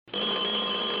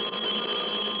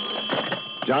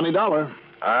Johnny Dollar.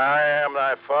 I am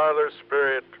thy father's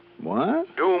spirit,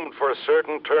 What? doomed for a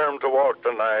certain term to walk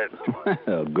the night,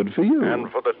 Well, good for you. and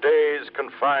for the days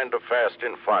confined to fast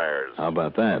in fires, How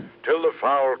about that? till the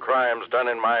foul crimes done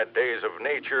in my days of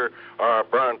nature are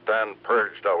burnt and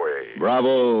purged away.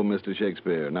 Bravo, Mr.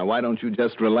 Shakespeare. Now, why don't you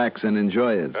just relax and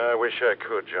enjoy it? I wish I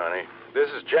could, Johnny. This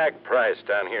is Jack Price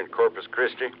down here in Corpus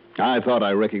Christi. I thought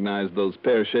I recognized those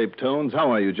pear-shaped tones.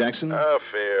 How are you, Jackson?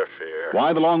 Fair.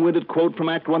 Why the long-winded quote from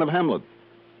Act One of Hamlet?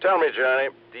 Tell me, Johnny,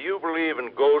 do you believe in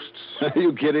ghosts? Are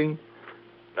you kidding?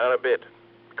 Not a bit.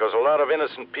 Because a lot of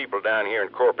innocent people down here in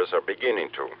Corpus are beginning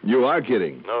to. You are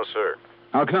kidding. No, sir.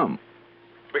 How come?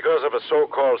 Because of a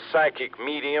so-called psychic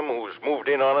medium who's moved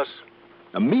in on us.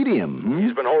 A medium, hmm?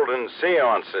 He's been holding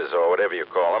seances, or whatever you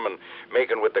call them, and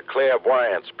making with the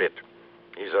clairvoyance bit.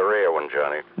 He's a rare one,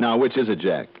 Johnny. Now, which is it,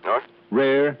 Jack? Huh?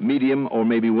 Rare, medium, or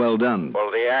maybe well done? Well,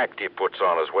 the act he puts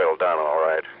on is well done, all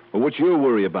right. Well, what's your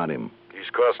worry about him? He's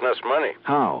costing us money.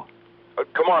 How?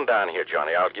 Come on down here,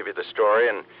 Johnny. I'll give you the story,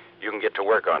 and you can get to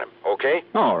work on him, okay?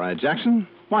 All right, Jackson.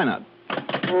 Why not?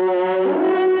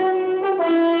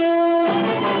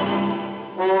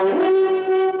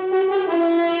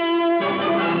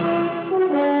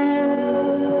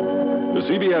 The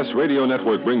CBS Radio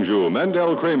Network brings you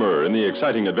Mandel Kramer in the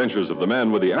exciting adventures of the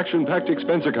man with the action-packed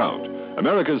expense account,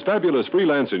 America's fabulous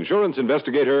freelance insurance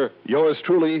investigator. Yours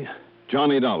truly,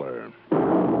 Johnny Dollar.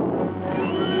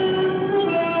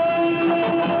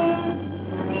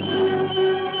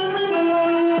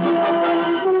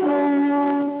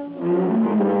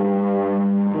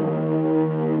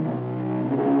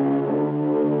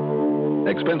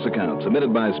 Expense account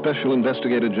submitted by Special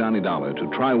Investigator Johnny Dollar to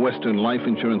Tri-Western Life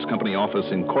Insurance Company office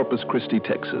in Corpus Christi,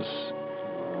 Texas.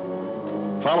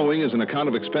 Following is an account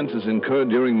of expenses incurred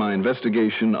during my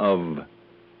investigation of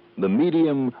the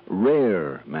medium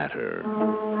rare matter.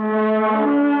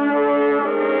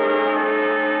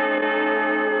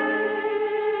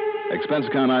 Expense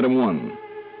account item 1,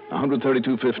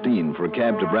 $132.15 for a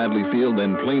cab to Bradley Field,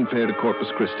 then plane fare to Corpus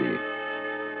Christi.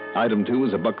 Item 2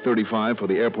 is $1.35 for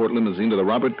the airport limousine to the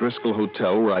Robert Driscoll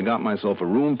Hotel, where I got myself a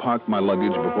room, parked my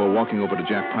luggage before walking over to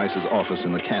Jack Price's office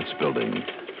in the Katz building.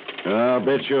 I'll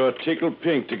bet you're tickled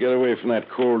pink to get away from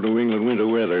that cold New England winter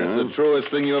weather, huh? That's the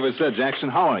truest thing you ever said, Jackson.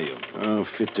 How are you? Oh,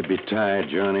 fit to be tied,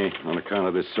 Johnny, on account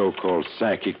of this so-called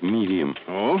psychic medium.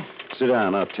 Oh? Sit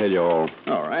down, I'll tell you all.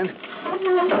 All right.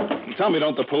 Tell me,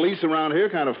 don't the police around here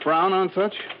kind of frown on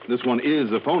such? This one is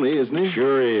a phony, isn't he?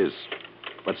 Sure is.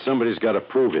 But somebody's got to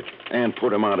prove it and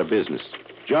put him out of business.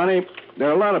 Johnny, there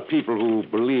are a lot of people who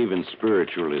believe in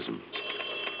spiritualism.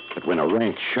 But when a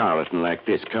rank charlatan like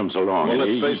this comes along... Well,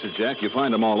 let's face it, Jack, you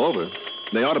find them all over.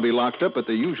 They ought to be locked up, but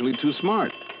they're usually too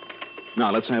smart.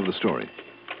 Now, let's have the story.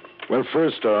 Well,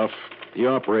 first off, he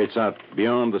operates out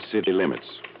beyond the city limits.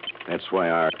 That's why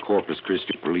our Corpus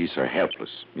Christi police are helpless.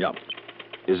 Yep.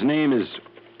 His name is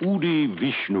Udi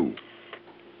Vishnu.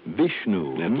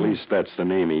 Vishnu. At least that's the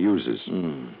name he uses.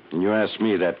 And you ask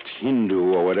me, that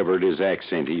Hindu or whatever it is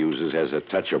accent he uses has a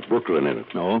touch of Brooklyn in it.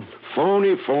 No?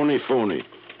 Phony.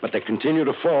 But they continue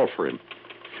to fall for him.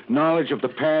 Knowledge of the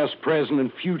past, present,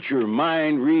 and future.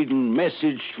 Mind reading,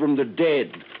 message from the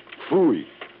dead. Phooey.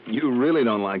 You really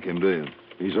don't like him, do you?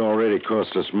 He's already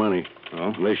cost us money.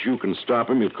 Oh? Unless you can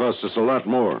stop him, he'll cost us a lot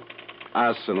more.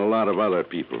 Us and a lot of other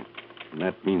people. And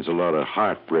that means a lot of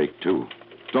heartbreak, too.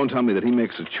 Don't tell me that he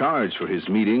makes a charge for his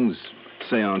meetings,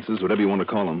 seances, whatever you want to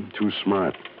call them. Too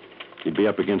smart. He'd be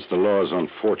up against the laws on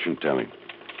fortune-telling.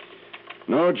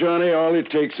 No, Johnny, all it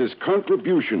takes is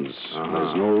contributions.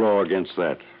 There's no law against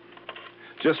that.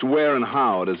 Just where and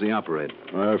how does he operate?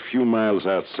 A few miles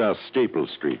out South Staple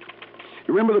Street.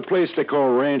 You remember the place they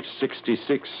call Ranch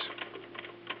 66?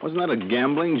 Wasn't that a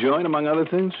gambling joint, among other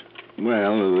things?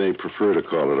 Well, they prefer to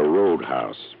call it a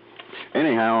roadhouse.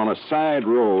 Anyhow, on a side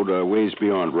road ways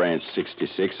beyond Ranch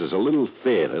 66 is a little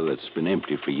theater that's been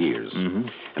empty for years. Mm-hmm.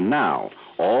 And now,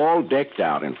 all decked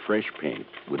out in fresh paint,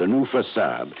 with a new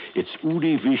facade, it's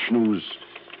Udi Vishnu's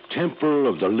Temple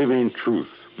of the Living Truth.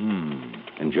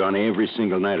 And, Johnny, every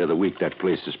single night of the week, that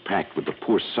place is packed with the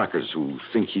poor suckers who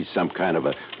think he's some kind of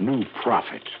a new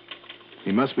prophet.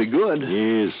 He must be good.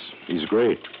 He is. He's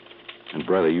great. And,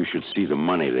 brother, you should see the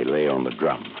money they lay on the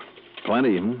drum.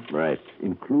 Plenty, hmm? Right.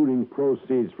 Including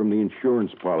proceeds from the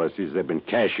insurance policies they've been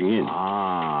cashing in.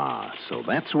 Ah, so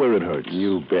that's where it hurts.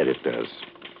 You bet it does.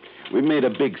 We've made a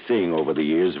big thing over the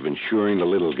years of insuring the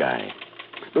little guy.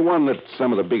 The one that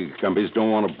some of the big companies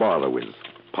don't want to bother with.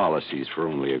 Policies for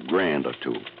only $1,000 or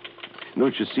 $2,000.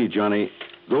 Don't you see, Johnny?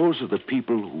 Those are the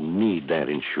people who need that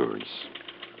insurance.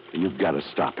 And you've got to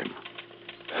stop him.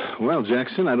 Well,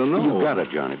 Jackson, I don't know. You got it,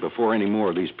 Johnny, before any more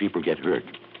of these people get hurt.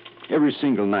 Every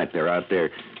single night they're out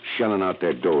there shelling out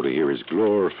their dough to hear his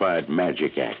glorified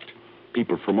magic act.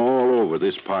 People from all over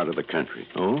this part of the country.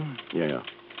 Oh? Yeah.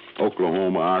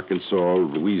 Oklahoma, Arkansas,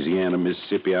 Louisiana,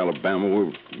 Mississippi,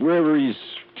 Alabama, wherever he's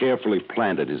carefully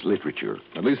planted his literature.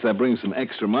 At least that brings some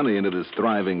extra money into this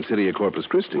thriving city of Corpus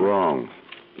Christi. Wrong.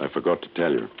 I forgot to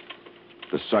tell you.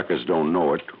 The suckers don't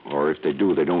know it, or if they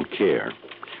do, they don't care.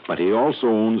 But he also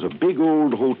owns a big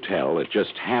old hotel that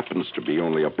just happens to be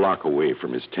only a block away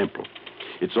from his temple.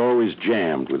 It's always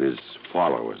jammed with his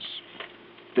followers.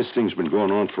 This thing's been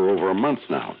going on for over a month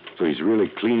now, so he's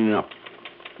really cleaning up.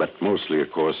 But mostly,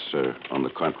 of course, on the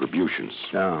contributions.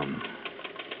 I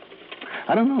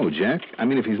don't know, Jack. I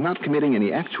mean, if he's not committing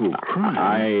any actual crime...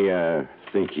 I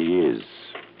think he is.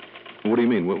 What do you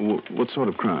mean? What sort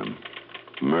of crime?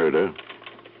 Murder.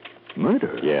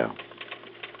 Murder? Yeah.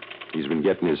 He's been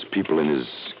getting his people his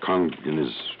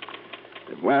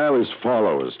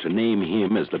followers to name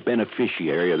him as the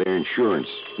beneficiary of their insurance.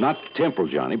 Not the temple,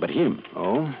 Johnny, but him.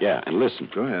 Oh? Yeah, and listen.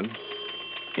 Go ahead.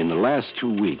 In the last 2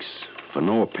 weeks, for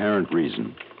no apparent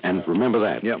reason, and remember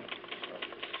that. Yep.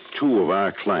 2 of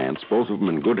our clients, both of them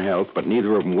in good health, but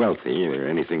neither of them wealthy or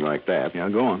anything like that. Yeah,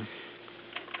 go on.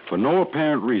 For no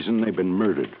apparent reason, they've been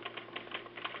murdered.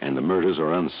 And the murders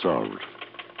are unsolved.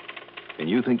 And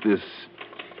you think this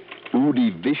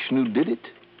Udi Vishnu did it?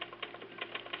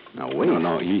 Now, wait.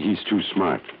 No, he's too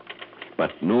smart.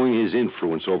 But knowing his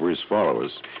influence over his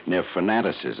followers and their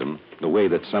fanaticism, the way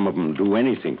that some of them do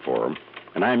anything for him,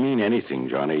 and I mean anything,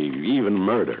 Johnny, even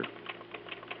murder.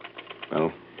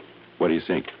 Well, what do you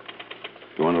think?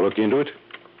 You want to look into it?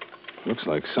 Looks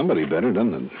like somebody better,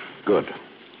 doesn't it? Good.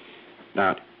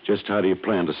 Now, just how do you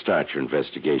plan to start your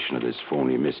investigation of this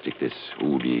phony mystic, this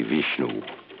Udi Vishnu?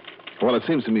 Well, it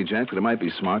seems to me, Jack, that it might be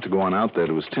smart to go on out there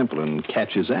to his temple and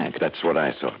catch his act. That's what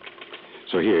I thought.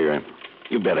 So here,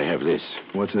 you better have this.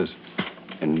 What's this?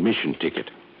 Admission ticket.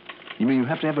 You mean you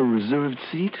have to have a reserved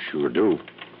seat? Sure do.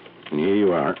 And here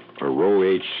you are, a row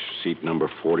H, seat number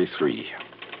 43.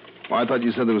 Well, I thought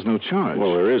you said there was no charge.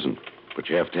 Well, there isn't. But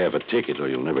you have to have a ticket or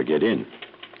you'll never get in.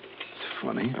 It's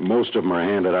funny. And most of them are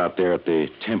handed out there at the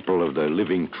Temple of the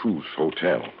Living Truth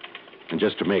Hotel. And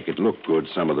just to make it look good,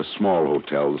 some of the small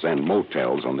hotels and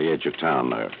motels on the edge of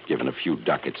town are given a few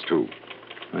ducats, too.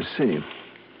 I see.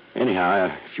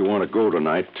 Anyhow, if you want to go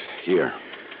tonight, here.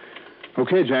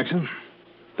 Okay, Jackson.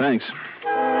 Thanks.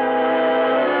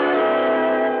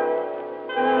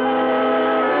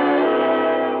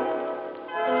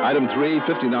 Item 3,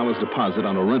 $50 deposit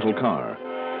on a rental car.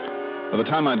 By the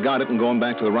time I'd got it and going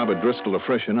back to the Robert Driscoll to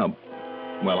freshen up,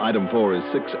 well, item 4 is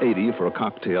 $6.80 for a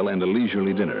cocktail and a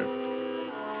leisurely dinner.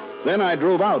 Then I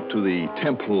drove out to the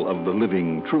Temple of the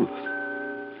Living Truth.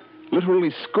 Literally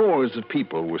scores of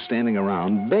people were standing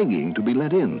around begging to be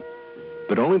let in.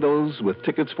 But only those with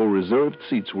tickets for reserved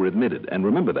seats were admitted. And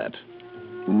remember that.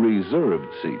 Reserved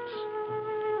seats.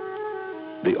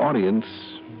 The audience,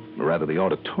 or rather the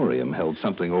auditorium, held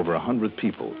something over 100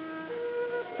 people.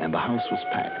 And the house was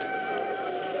packed.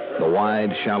 The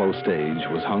wide, shallow stage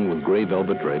was hung with gray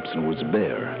velvet drapes and was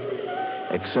bare,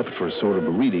 except for a sort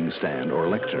of reading stand or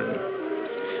lectern.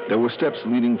 There were steps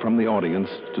leading from the audience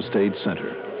to stage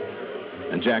center.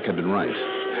 And Jack had been right.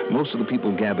 Most of the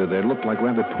people gathered there looked like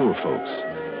rather poor folks.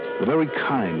 The very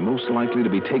kind most likely to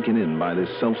be taken in by this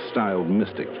self-styled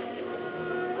mystic.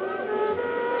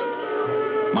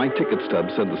 My ticket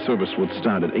stub said the service would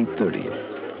start at 8:30.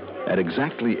 At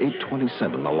exactly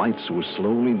 8:27, the lights were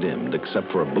slowly dimmed,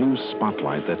 except for a blue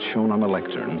spotlight that shone on the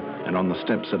lectern and on the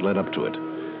steps that led up to it.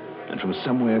 And from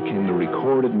somewhere came the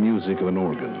recorded music of an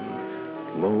organ.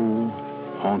 Low,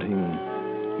 haunting,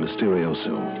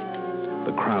 mysterioso.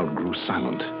 The crowd grew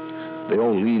silent. They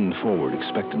all leaned forward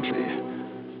expectantly.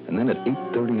 And then at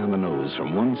 8:30 on the nose,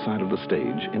 from one side of the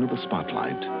stage into the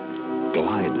spotlight,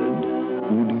 glided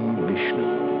Udi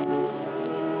Vishnu.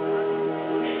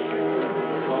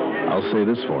 I'll say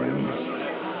this for him.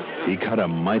 He cut a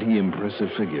mighty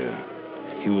impressive figure.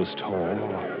 He was tall,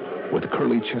 with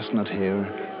curly chestnut hair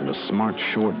and a smart,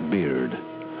 short beard.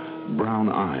 Brown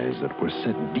eyes that were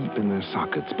set deep in their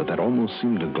sockets, but that almost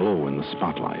seemed to glow in the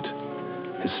spotlight.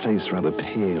 His face rather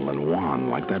pale and wan,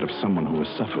 like that of someone who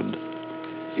has suffered.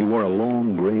 He wore a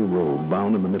long gray robe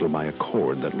bound in the middle by a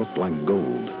cord that looked like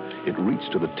gold. It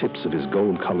reached to the tips of his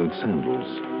gold-colored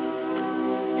sandals.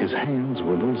 His hands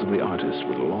were those of the artist,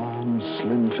 with long,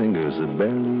 slim fingers that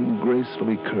barely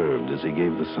gracefully curved as he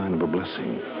gave the sign of a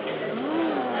blessing.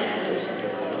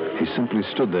 He simply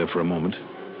stood there for a moment,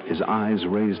 his eyes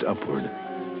raised upward,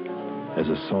 as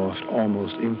a soft,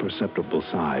 almost imperceptible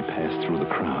sigh passed through the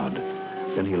crowd.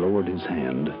 Then he lowered his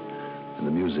hand, and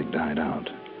the music died out.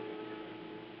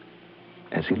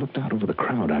 As he looked out over the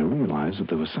crowd, I realized that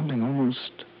there was something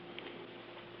almost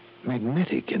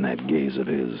magnetic in that gaze of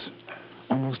his,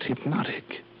 almost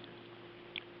hypnotic.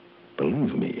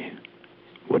 Believe me,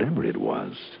 whatever it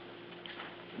was,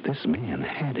 this man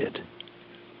had it.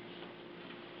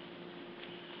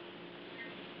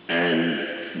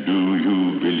 And do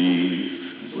you believe?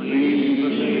 We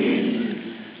believe.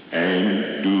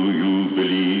 And do you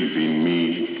believe in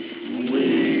me?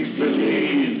 We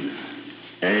believe.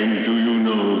 And do you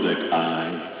know that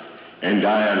I, and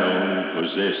I alone,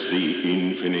 possess the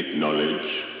infinite knowledge?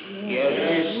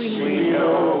 Yes, we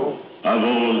know. Of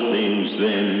all things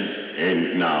then,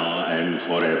 and now, and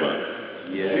forever.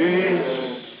 Yes.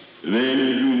 Then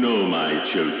you know, my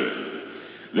children,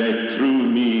 that through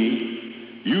me,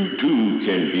 you too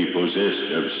can be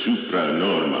possessed of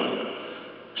supranormal,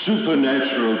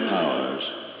 supernatural powers,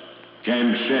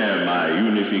 can share my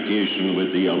unification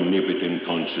with the omnipotent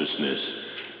consciousness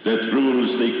that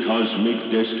rules the cosmic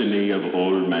destiny of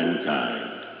all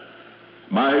mankind.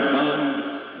 My bond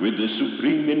with the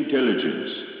supreme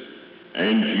intelligence,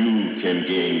 and you can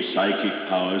gain psychic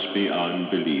powers beyond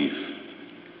belief.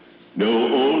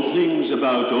 Know all things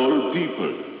about all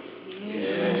people.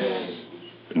 Yes.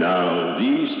 Now,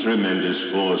 these tremendous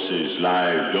forces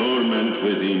lie dormant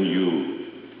within you.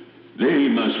 They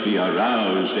must be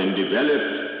aroused and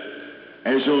developed,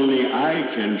 as only I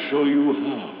can show you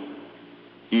how.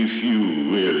 If you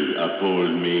will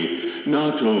uphold me,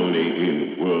 not only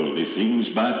in worldly things,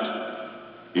 but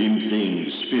in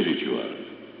things spiritual.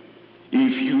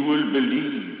 If you will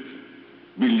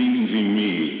believe in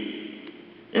me,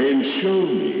 and show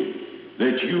me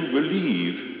that you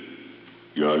believe,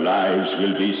 your lives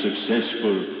will be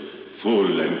successful,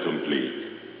 full, and complete.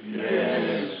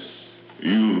 Yes.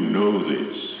 You know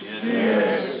this.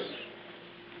 Yes.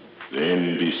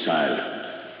 Then be silent.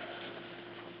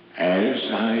 As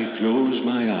I close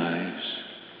my eyes,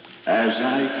 as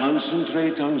I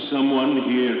concentrate on someone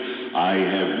here I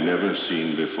have never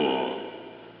seen before,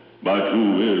 but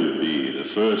who will be the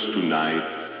first tonight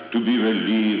to be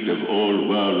relieved of all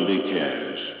worldly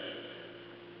cares,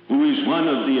 who is one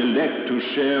of the elect to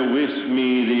share with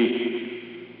me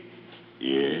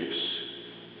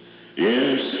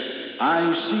Yes,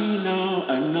 I see now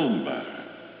a number.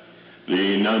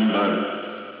 The number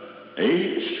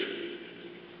H41.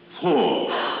 Oh,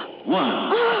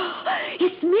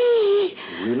 it's me.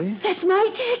 Really? That's my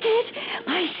ticket.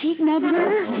 My seat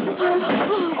number.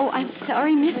 Oh, I'm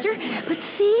sorry, mister. But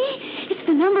see? It's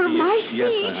the number of my seat.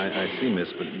 Yes, I see, miss,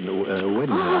 but wait a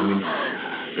minute. I mean...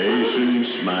 Patience,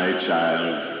 my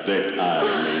child, that I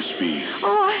may speak.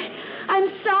 Oh, I'm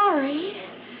sorry.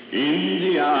 In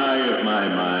the eye of my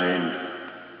mind,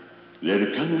 there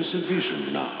comes a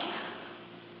vision now.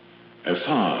 A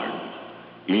farm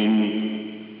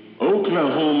in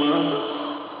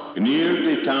Oklahoma, near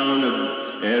the town of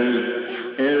Yes,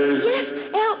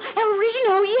 El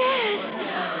Reno, yes.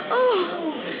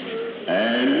 Oh.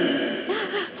 And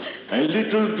a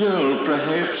little girl,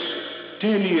 perhaps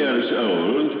 10 years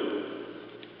old.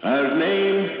 Her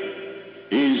name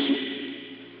is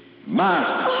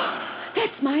Martha. Oh,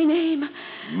 that's my name.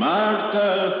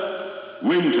 Martha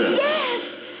Winter. Yes.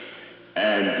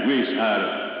 And with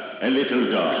her, a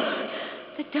little dog.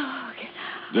 The dog.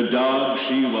 The dog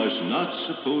she was not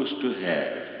supposed to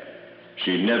have.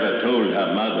 She never told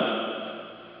her mother.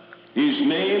 His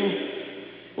name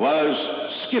was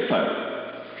Skipper.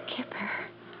 Skipper.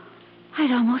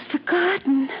 I'd almost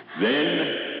forgotten.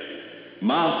 Then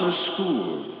Martha's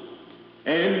school.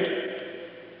 And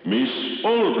Miss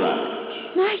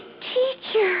Albright. My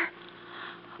teacher.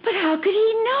 But how could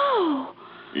he know?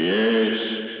 Yes,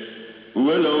 who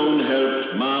alone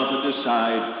helped Martha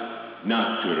decide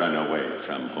not to run away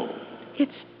from home.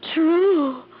 It's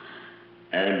true.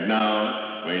 And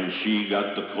now, when she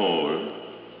got the call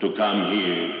to come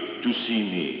here to see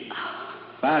me,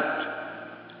 but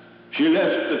she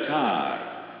left the car,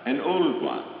 an old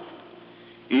one.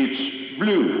 It's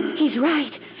blue. He's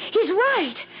right. He's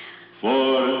right.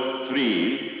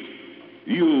 43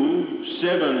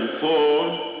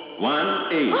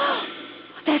 U7418. Oh,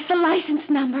 that's the license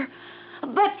number.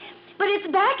 But it's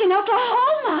back in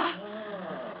Oklahoma.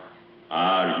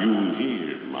 Are you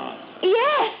here, Martha?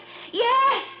 Yes.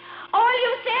 All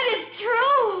you said is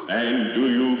true. And do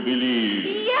you believe?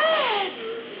 Yes.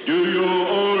 Do you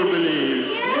all believe?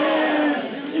 Yes.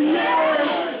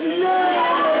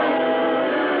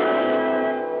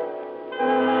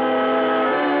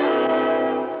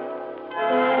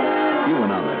 He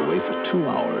went on that way for 2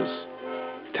 hours,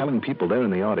 telling people there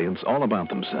in the audience all about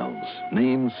themselves.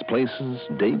 Names, places,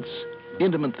 dates,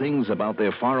 Intimate things about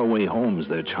their faraway homes,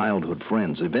 their childhood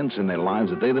friends, events in their lives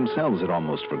that they themselves had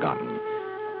almost forgotten.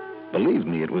 Believe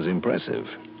me, it was impressive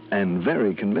and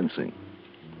very convincing.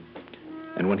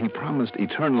 And when he promised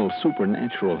eternal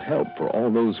supernatural help for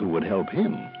all those who would help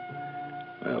him,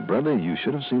 well, brother, you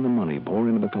should have seen the money pour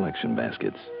into the collection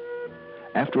baskets.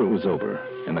 After it was over,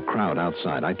 in the crowd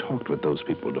outside, I talked with those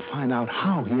people to find out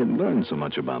how he had learned so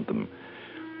much about them.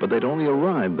 But they'd only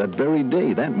arrived that very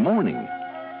day, that morning.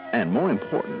 And more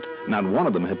important, not one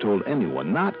of them had told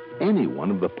anyone, not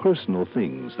anyone, of the personal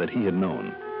things that he had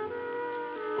known.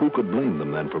 Who could blame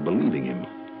them then for believing him,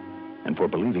 and for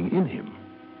believing in him,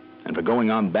 and for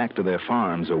going on back to their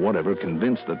farms or whatever,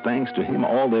 convinced that thanks to him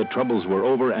all their troubles were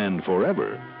over and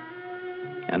forever?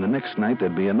 And the next night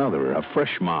there'd be another, a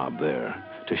fresh mob there,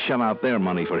 to shell out their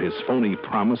money for his phony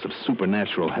promise of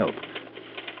supernatural help.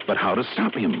 But how to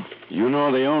stop him? You know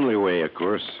the only way, of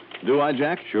course. Do I,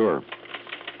 Jack? Sure.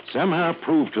 Somehow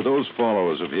prove to those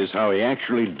followers of his how he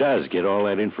actually does get all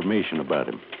that information about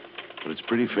him. But it's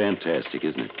pretty fantastic,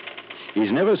 isn't it?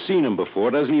 He's never seen them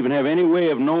before, doesn't even have any way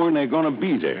of knowing they're going to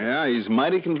be there. Yeah, he's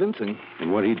mighty convincing.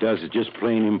 And what he does is just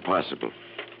plain impossible.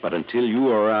 But until you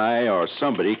or I or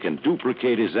somebody can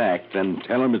duplicate his act and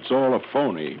tell him it's all a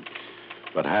phony.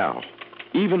 But how?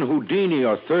 Even Houdini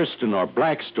or Thurston or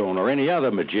Blackstone or any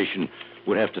other magician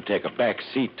would have to take a back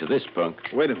seat to this punk.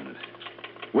 Wait a minute.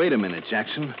 Wait a minute,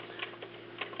 Jackson.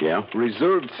 Yeah?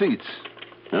 Reserved seats.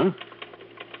 Huh?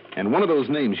 And one of those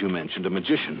names you mentioned, a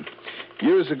magician,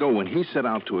 years ago when he set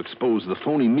out to expose the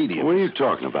phony media. What are you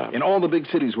talking about? In all the big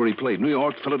cities where he played, New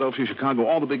York, Philadelphia, Chicago,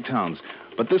 all the big towns.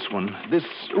 But this one, this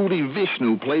Udi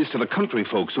Vishnu, plays to the country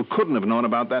folks who couldn't have known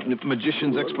about that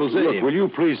magician's expose. Look, will you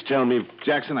please tell me...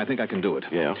 Jackson, I think I can do it.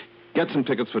 Yeah? Get some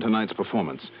tickets for tonight's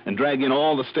performance and drag in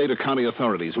all the state or county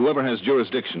authorities, whoever has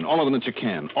jurisdiction, all of them that you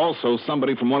can. Also,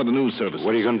 somebody from one of the news services.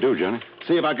 What are you going to do, Johnny?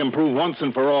 See if I can prove once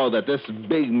and for all that this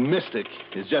big mystic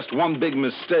is just one big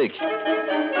mistake.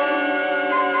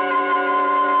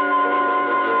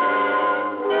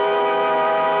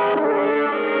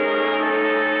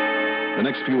 The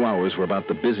next few hours were about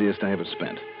the busiest I ever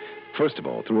spent. First of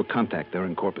all, through a contact there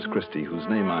in Corpus Christi, whose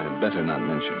name I had better not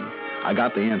mention, I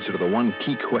got the answer to the one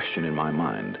key question in my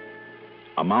mind.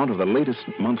 Amount of the latest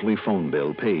monthly phone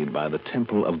bill paid by the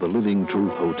Temple of the Living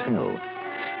Truth Hotel.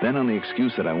 Then, on the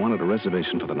excuse that I wanted a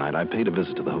reservation for the night, I paid a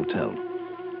visit to the hotel.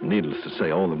 Needless to say,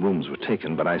 all the rooms were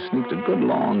taken, but I sneaked a good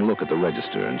long look at the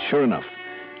register, and sure enough,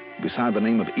 beside the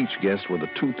name of each guest were the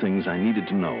two things I needed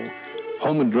to know: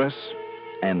 home address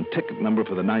and ticket number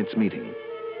for the night's meeting.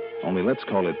 Only let's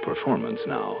call it performance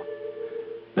now.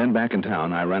 Then back in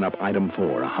town, I ran up item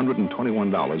 4,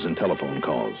 $121 in telephone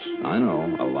calls. I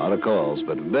know, a lot of calls,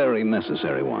 but very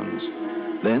necessary ones.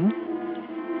 Then,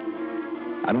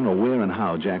 I don't know where and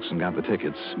how Jackson got the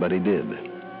tickets, but he did.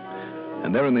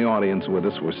 And there in the audience with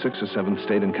us were 6 or 7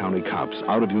 state and county cops,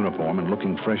 out of uniform and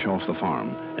looking fresh off the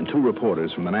farm, and 2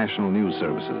 reporters from the National News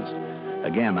Services.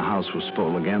 Again, the house was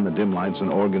full. Again, the dim lights and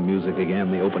organ music.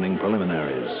 Again, the opening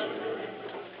preliminaries.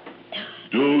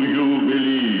 Do you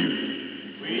believe?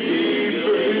 We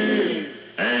believe.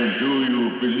 And do you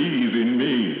believe in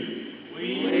me? We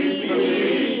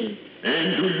believe.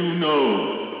 And do you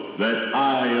know that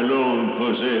I alone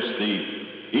possess the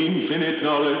infinite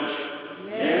knowledge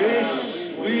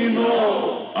Yes, we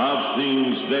know. of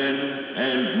things then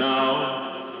and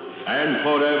now and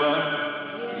forever?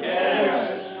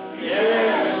 Yes,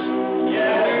 yes,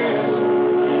 yes.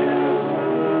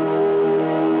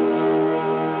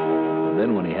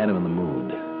 Then when he had him in the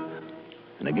mood,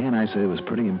 and again I say it was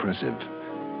pretty impressive,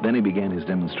 then he began his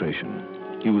demonstration.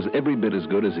 He was every bit as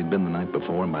good as he'd been the night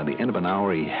before, and by the end of an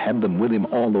hour he had them with him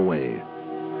all the way.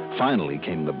 Finally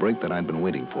came the break that I'd been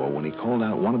waiting for when he called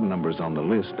out one of the numbers on the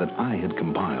list that I had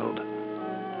compiled.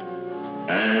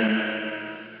 And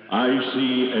I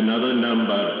see another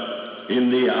number in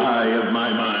the eye of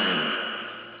my mind.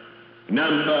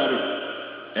 Number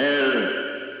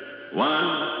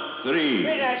L13.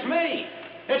 Hey, that's me.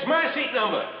 It's my seat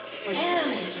number.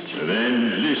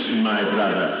 Then listen, my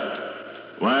brother,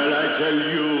 while I tell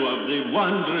you of the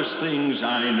wondrous things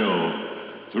I know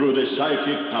through the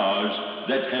psychic powers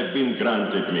that have been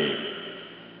granted me.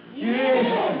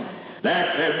 Yes.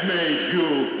 That have made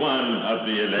you one of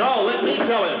the elect. No, let me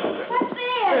tell him. What's this?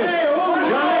 Hey,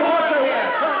 Johnny, what's the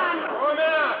here? Throw him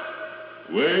out.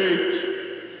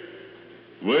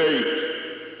 Wait.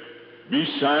 Be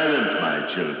silent, my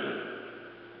children.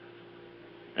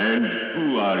 And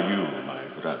who are you, my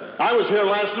brother? I was here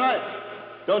last night.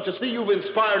 Don't you see you've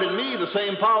inspired in me the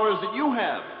same powers that you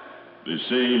have? The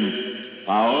same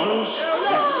powers?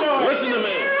 Listen to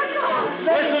me.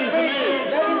 Listen to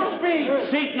me.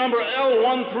 Seat number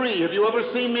L13. Have you ever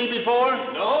seen me before?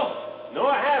 No,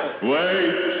 I haven't.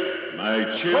 Wait, my Of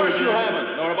course children. you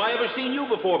haven't, nor have I ever seen you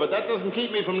before, but that doesn't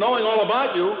keep me from knowing all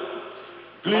about you.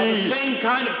 About the Please, same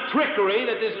kind of trickery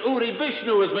that this Udi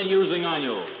Vishnu has been using on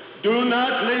you. do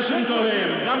not listen to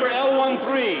him. Number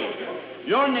L13.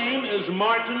 Your name is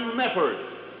Martin Mefford.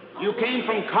 You came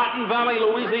from Cotton Valley,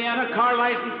 Louisiana, car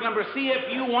license number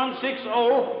CFU 160.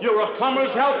 You're a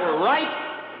plumber's helper, right?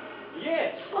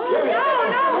 Yes. Oh,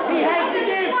 no. He has the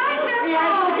gift. He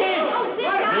has the gift.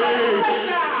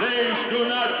 Please do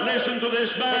not listen to this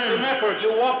Mr. man. Mefford,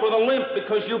 you walk with a limp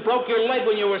because you broke your leg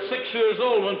when you were 6 years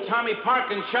old when Tommy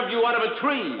Parkins shoved you out of a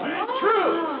tree. That's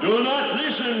true. Do not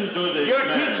listen to this Your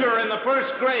man. teacher in the first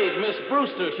grade, Miss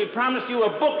Brewster, she promised you a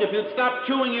book if you'd stop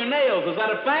chewing your nails. Is that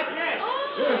a fact? Yes.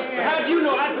 How'd you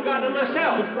know? I forgot it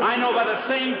myself. I know by the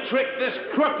same trick this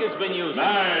crook has been using.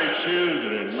 My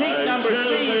children, Seat my number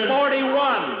children.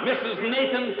 C41, Mrs.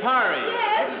 Nathan Parry.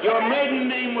 Yes. Your maiden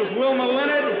name was Wilma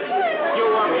Leonard. You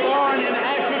were born in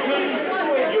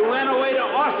Asherton. You ran away to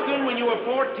Austin when you were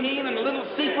 14, and a little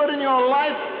secret in your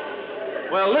life.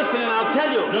 Well, listen, and I'll tell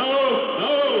you. No,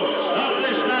 stop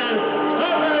this man.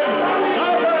 Stop him.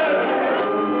 Stop him.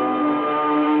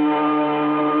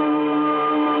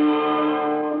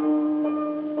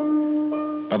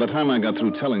 By the time I got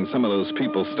through telling some of those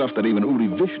people stuff that even Udi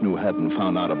Vishnu hadn't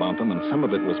found out about them, and some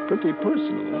of it was pretty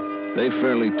personal, they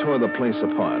fairly tore the place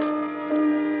apart.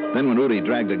 Then when Udi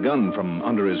dragged a gun from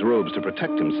under his robes to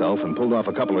protect himself and pulled off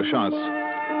a couple of shots,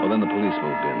 well, then the police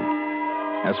moved in.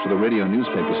 As for the radio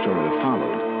newspaper story that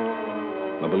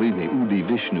followed, well, believe me, Udi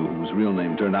Vishnu, whose real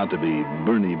name turned out to be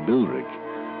Bernie Bildrick,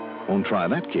 won't try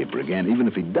that caper again, even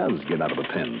if he does get out of a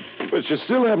pen. But you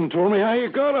still haven't told me how you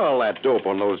got all that dope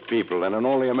on those people, and in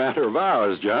only a matter of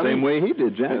hours, Johnny. Same way he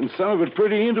did, Jack. And some of it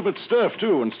pretty intimate stuff,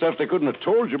 too, and stuff they couldn't have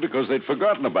told you because they'd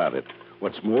forgotten about it.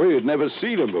 What's more, you'd never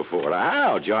seen them before.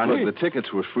 How, Johnny? Look, the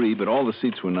tickets were free, but all the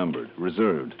seats were numbered,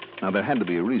 reserved. Now, there had to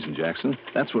be a reason, Jackson.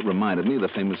 That's what reminded me of the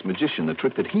famous magician, the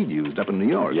trick that he'd used up in New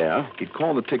York. Yeah? He'd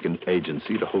call the ticket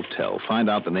agency at a hotel,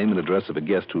 find out the name and address of a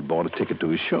guest who'd bought a ticket to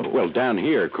his show. Well, down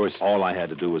here, of course, All I had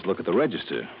to do was look at the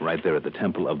register, right there at the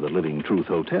Temple of the Living Truth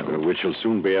Hotel. which will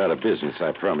soon be out of business,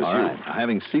 I promise All you. right.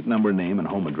 Having seat number, name, and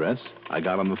home address, I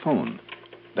got on the phone.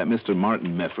 That Mr.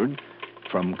 Martin Mefford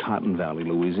from Cotton Valley,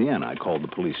 Louisiana. I called the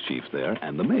police chief there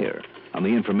and the mayor. On the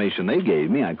information they gave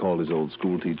me, I called his old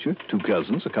school teacher, 2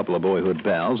 cousins, a couple of boyhood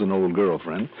pals, an old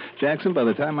girlfriend. Jackson, by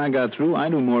the time I got through, I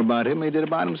knew more about him than he did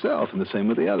about himself, and the same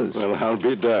with the others. Well, I'll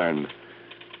be darned.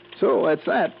 So that's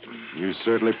that. You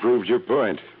certainly proved your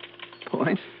point.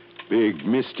 Point? Big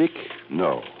mystic?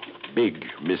 No. Big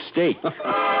mistake.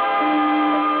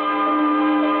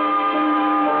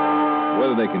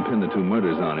 Whether they can pin the 2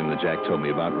 murders on him that Jack told me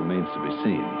about remains to be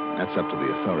seen. That's up to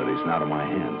the authorities and out of my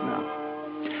hands now.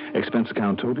 Expense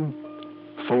account total,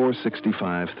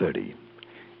 $465.30.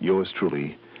 Yours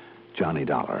truly, Johnny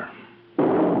Dollar.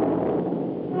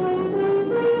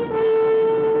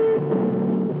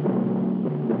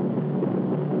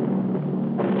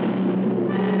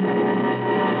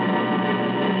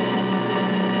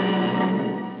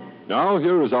 Now,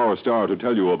 here is our star to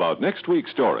tell you about next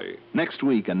week's story. Next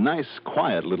week, a nice,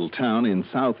 quiet little town in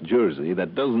South Jersey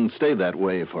that doesn't stay that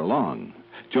way for long.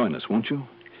 Join us, won't you?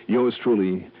 Yours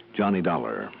truly, Johnny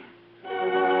Dollar.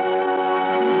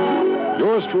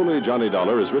 Yours truly, Johnny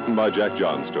Dollar, is written by Jack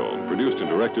Johnstone, produced and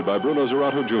directed by Bruno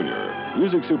Zerato Jr.,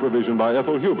 music supervision by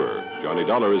Ethel Huber. Johnny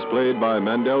Dollar is played by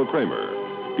Mandel Kramer.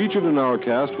 Featured in our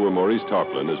cast were Maurice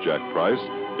Tarplin as Jack Price,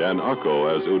 Dan Arco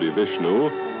as Udi Vishnu,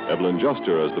 Evelyn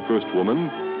Juster as the first woman,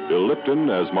 Bill Lipton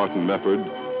as Martin Mefford,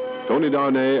 Tony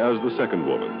Darnay as the second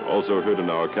woman. Also heard in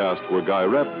our cast were Guy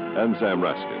Rep and Sam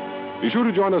Raskin. Be sure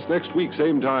to join us next week,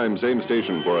 same time, same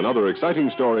station, for another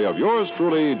exciting story of yours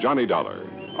truly, Johnny Dollar.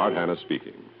 Art Hanna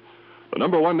speaking. The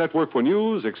 #1 network for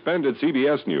news, expanded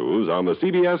CBS News on the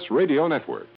CBS Radio Network.